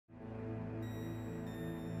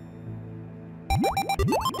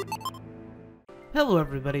Hello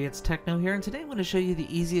everybody, it's Techno here, and today I'm going to show you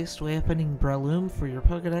the easiest way of finding Breloom for your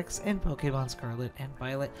Pokedex in Pokémon Scarlet and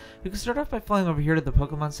Violet. You can start off by flying over here to the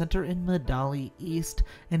Pokemon Center in Medali East,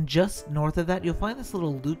 and just north of that you'll find this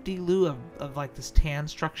little loop-de-loo of like this tan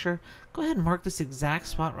structure. Go ahead and mark this exact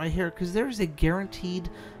spot right here, because there's a guaranteed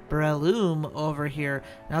Breloom over here.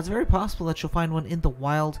 Now it's very possible that you'll find one in the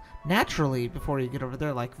wild naturally before you get over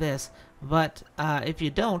there like this, but if you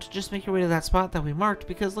don't, just make your way to that spot that we marked,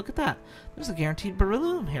 because look at that, there's a guaranteed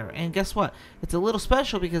Breloom here. And guess what, it's a little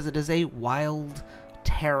special because it is a wild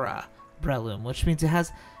Terra Breloom, which means it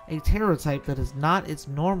has a Terra type that is not its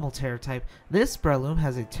normal Terra type. This Breloom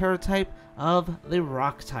has a Terra type of the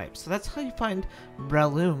Rock type. So that's how you find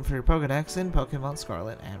Breloom for your Pokedex in Pokemon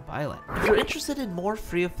Scarlet and Violet. If you're interested in more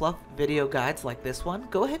free of fluff video guides like this one,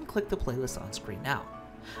 go ahead and click the playlist on screen now.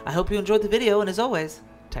 I hope you enjoyed the video, and as always,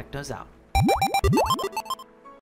 Techno's out.